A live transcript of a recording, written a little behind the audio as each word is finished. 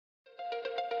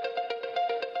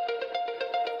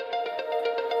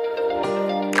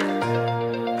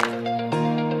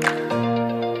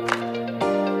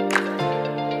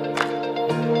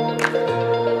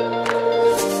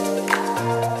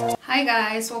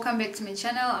guys, welcome back to my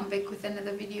channel. I'm back with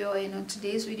another video, and on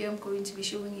today's video I'm going to be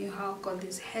showing you how I got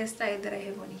this hairstyle that I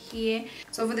have on here.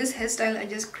 So for this hairstyle I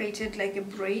just created like a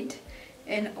braid,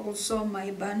 and also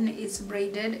my bun is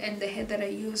braided, and the hair that I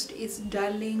used is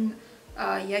Darling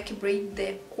Yaki braid,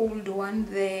 the old one,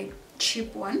 the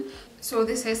cheap one. So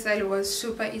this hairstyle was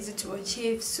super easy to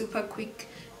achieve, super quick,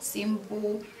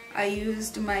 simple. I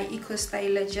used my Eco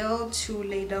Styler gel to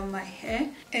lay down my hair,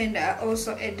 and I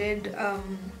also added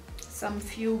some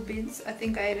few beads. I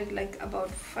think I added like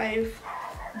about 5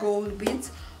 gold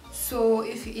beads. So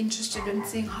if you're interested in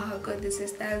seeing how I got this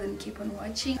hairstyle, then keep on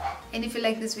watching. And if you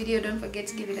like this video, don't forget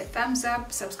to give it a thumbs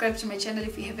up, subscribe to my channel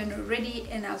if you haven't already,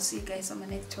 and I'll see you guys on my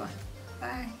next one.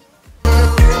 Bye.